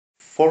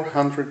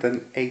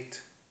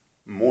408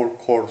 more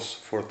courts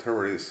for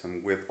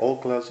terrorism with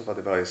all classes of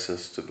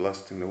devices to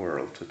blasting the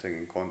world, to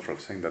taking control,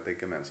 saying that they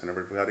commence, and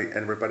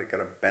everybody got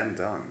a ban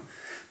down.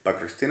 But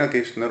Cristina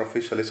Kirchner,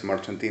 officialism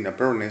Argentina,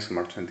 Peronism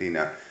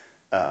Argentina,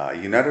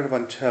 United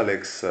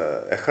Evangelics,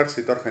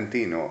 Ejército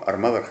Argentino,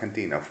 Armada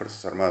Argentina,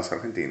 Fuerzas Armadas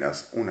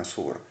Argentinas,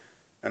 UNASUR,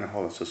 and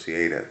all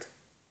associated.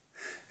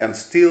 And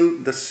still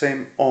the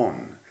same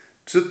on.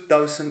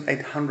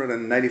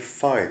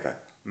 2,895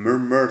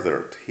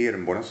 murdered here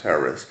in Buenos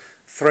Aires.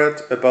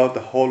 Threat about the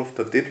whole of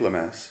the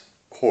diplomats,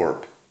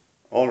 corp,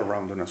 all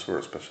around UNASUR,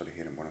 especially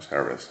here in Buenos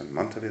Aires and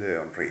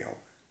Montevideo and Rio.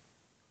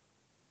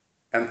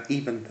 And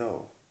even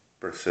though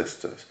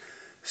persistes,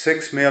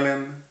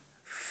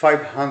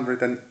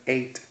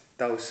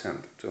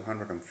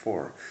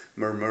 6,508,204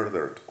 were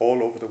murdered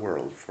all over the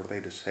world for they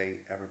to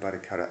say everybody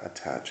got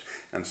attached,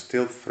 and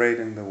still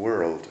threatening the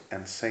world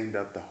and saying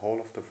that the whole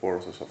of the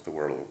forces of the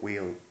world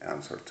will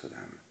answer to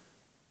them,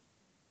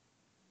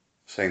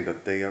 saying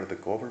that they are the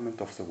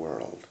government of the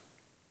world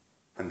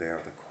and they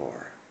are the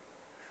core.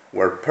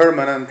 We're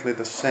permanently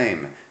the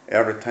same.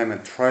 Every time I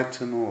try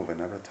to move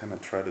and every time I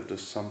try to do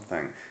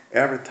something,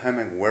 every time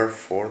I work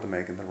for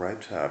making the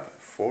right job,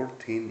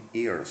 14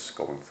 years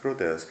going through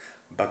this,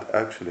 but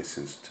actually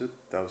since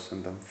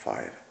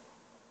 2005,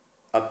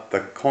 at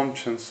the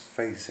conscience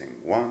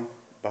facing one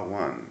by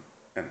one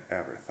and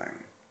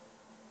everything,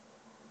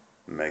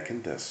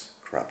 making this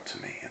crap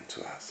to me and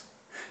to us.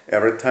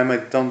 Every time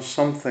I've done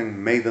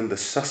something, made them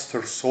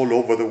disasters all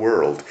over the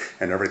world,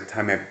 and every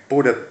time I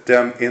put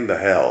them in the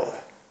hell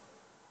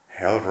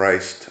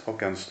raised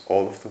against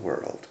all of the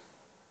world,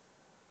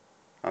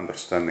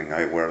 understanding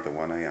I were the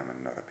one I am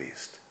and not a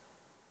beast.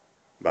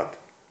 But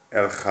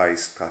El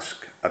Chaistash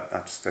at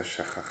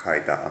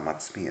Absteshachaida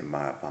Amatsmi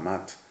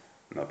Mabamat,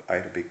 not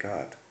I to be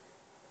God.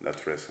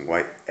 That's the reason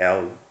why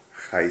El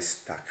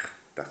Chaistach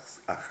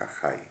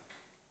Achachai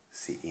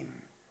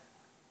Siim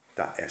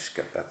Da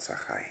Eshket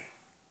Atzachai.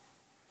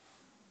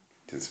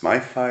 Since my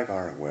five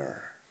are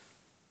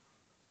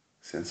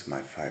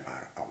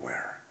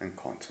aware, and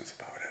conscious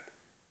about it,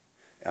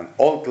 and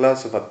all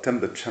class of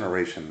attempted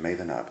generation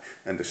made up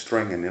and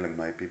destroying and kneeling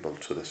my people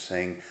to the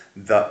saying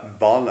that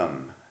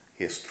Balaam,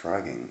 his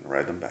dragging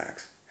riding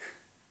backs,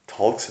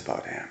 talks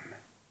about him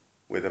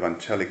with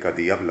Evangelica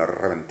Diabla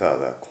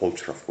Reventada,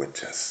 culture of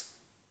witches,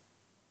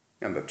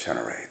 and that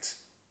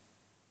generates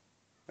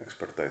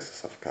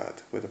expertises of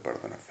God with the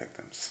burden of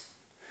victims,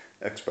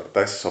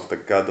 expertises of the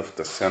God of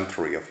the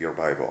century of your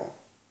Bible,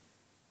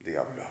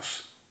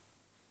 Diablos,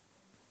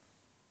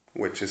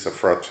 which is a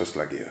fraud just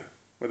like you,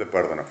 with a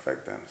burden of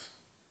victims.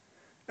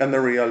 And the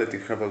reality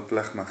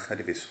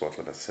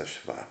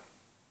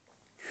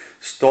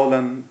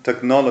stolen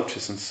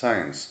technologies and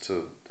science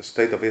to the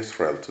state of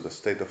Israel, to the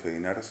state of the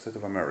United States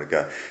of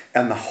America,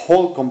 and the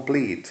whole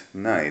complete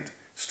night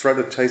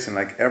strategizing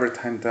like every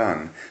time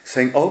done,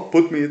 saying, oh,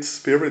 put me its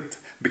spirit,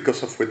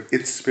 because of with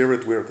its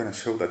spirit we're going to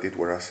show that it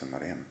were us and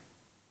not him.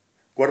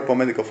 Cuerpo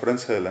Médico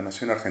Forense de la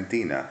Nación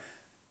Argentina,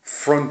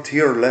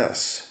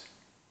 frontierless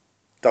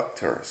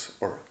doctors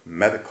or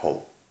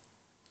medical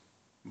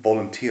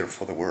volunteer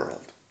for the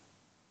world.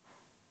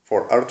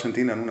 For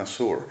Argentina and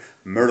UNASUR,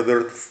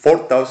 murdered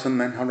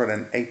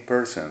 4,908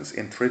 persons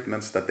in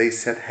treatments that they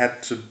said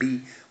had to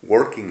be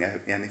working,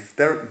 and if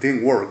they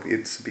didn't work,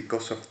 it's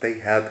because of they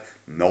had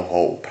no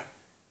hope,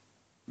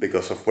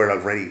 because of we're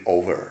already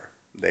over.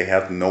 They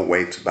had no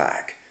way to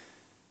back.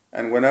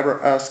 And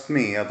whenever asked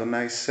me,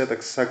 Adonai said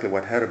exactly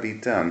what had to be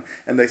done,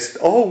 and they said,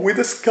 oh, we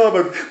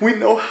discovered, we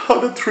know how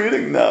to treat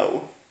it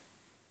now.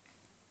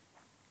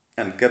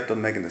 And kept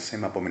on making the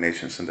same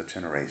abominations in the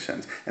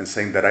generations, and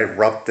saying that I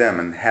robbed them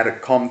and had to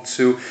come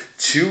to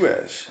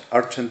Jewish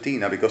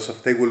Argentina because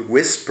of they will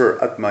whisper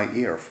at my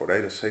ear for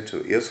I to say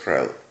to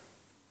Israel.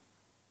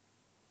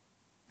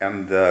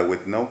 And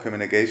with no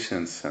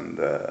communications and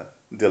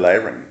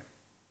delivering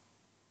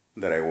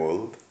that I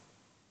would,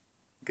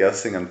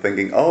 guessing and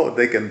thinking, oh,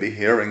 they can be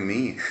hearing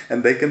me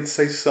and they can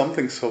say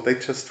something, so they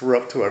just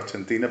drove to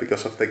Argentina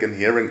because of they can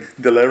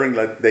delivering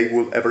like they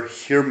will ever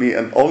hear me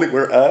and only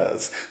were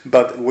us.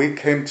 But we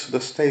came to the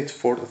States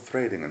for the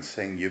trading and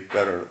saying, you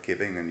better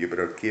giving and you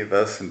better give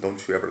us, and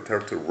don't you ever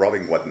dare to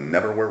robbing what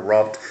never were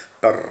robbed.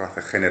 Perras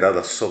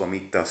degeneradas,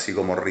 sodomitas y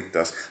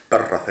gomorritas,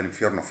 perras del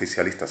infierno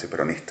oficialistas y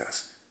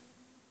peronistas.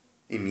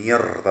 Y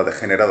mierda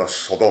degenerada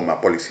Sodoma,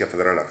 Policía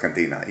Federal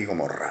Argentina y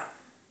Gomorra.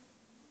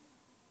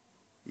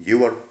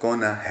 You are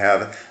gonna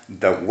have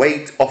the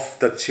weight of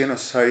the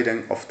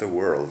genociding of the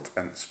world,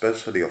 and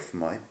especially of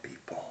my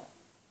people,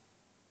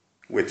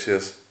 which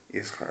is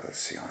Israel's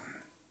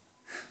son,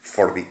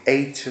 for the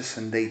ages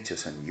and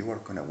ages, and you are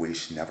gonna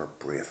wish never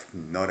breathe,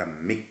 not a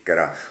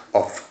mikra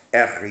of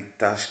every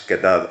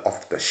tashkedad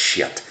of the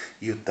shit.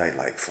 You die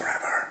like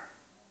forever.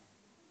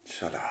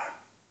 Shalom.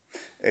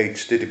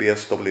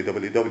 https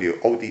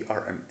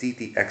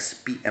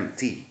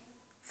www.odrmddxbmt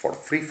for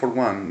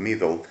 341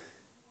 middle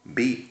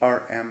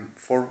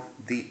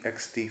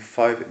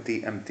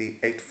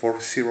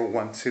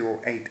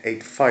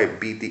BRM4DXT5DMT840108885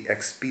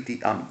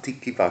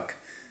 BDXPDMTKIVAC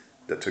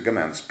The two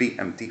commands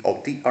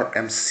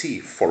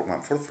PMTOTRMC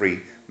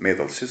 4143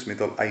 middle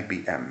sysmiddle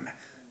IBM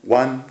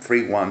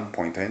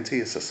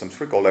 131.20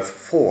 systems recall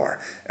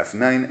F4,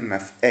 F9 and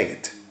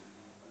F8.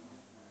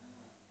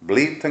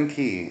 Bleed and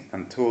key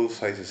and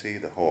tools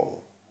ICC the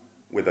whole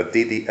with a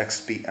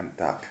DDXP and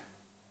DAC.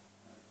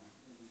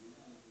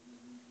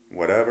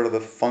 Whatever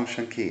the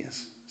function key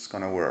is, it's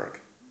going to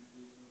work.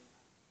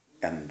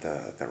 And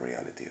the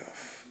reality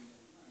of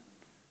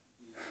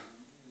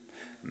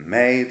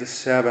May the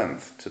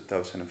 7th,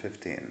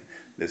 2015.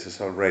 This is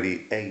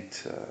already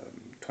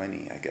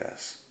 8:20, I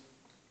guess.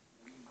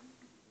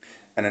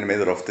 And in the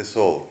middle of this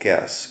all,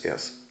 guess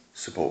is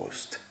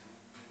supposed.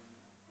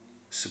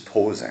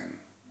 Supposing.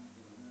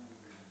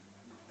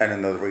 And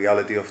in the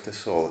reality of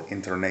this all,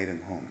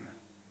 internating home.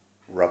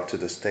 We're up to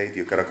the state,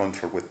 you gotta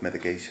control with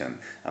medication.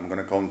 I'm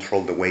gonna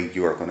control the way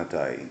you are gonna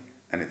die.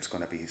 And it's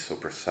gonna be so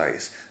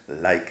precise,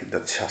 like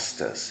the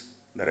justice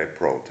that I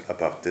wrote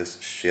about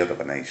this shit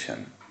of a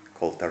nation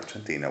called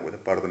Argentina, with a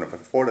pardon of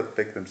afforded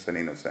victims and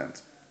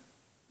innocents.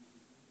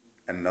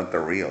 And not the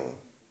real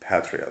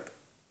patriot,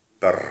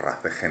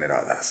 perras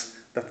degeneradas,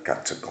 that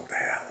got to go to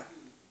hell.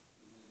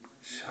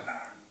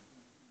 Shala.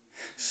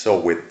 So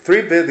with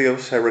 3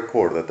 videos I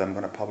recorded, I'm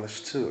gonna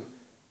publish 2.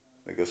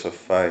 Because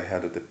if I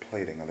had it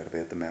depleting a little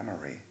bit the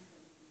memory,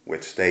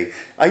 which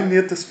I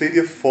need this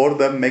video for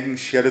them making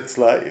shit its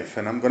life,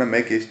 and I'm gonna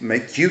make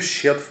you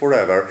shit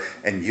forever,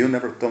 and you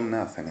never done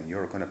nothing, and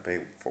you're gonna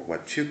pay for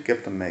what you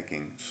kept on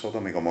making.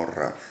 Sodom y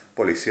Gomorra,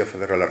 Policía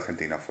Federal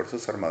Argentina,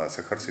 Fuerzas Armadas,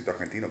 Ejército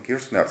Argentino,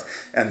 Kirchners,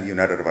 and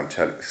United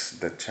Evangelics,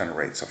 the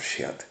generates of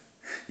shit.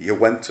 You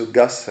went to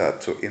Gaza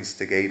to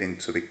instigating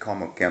to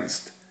become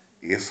against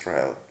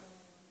Israel,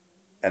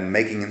 and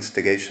making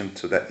instigation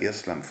to the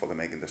Islam for the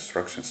making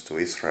destructions to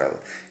Israel,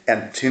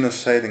 and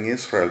genociding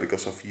Israel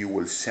because of you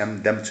will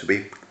send them to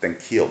be then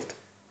killed,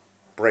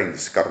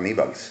 brains,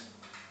 carnivals,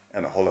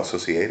 and a whole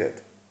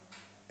associated,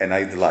 and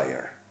I'd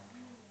liar,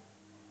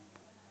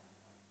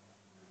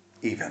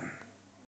 even.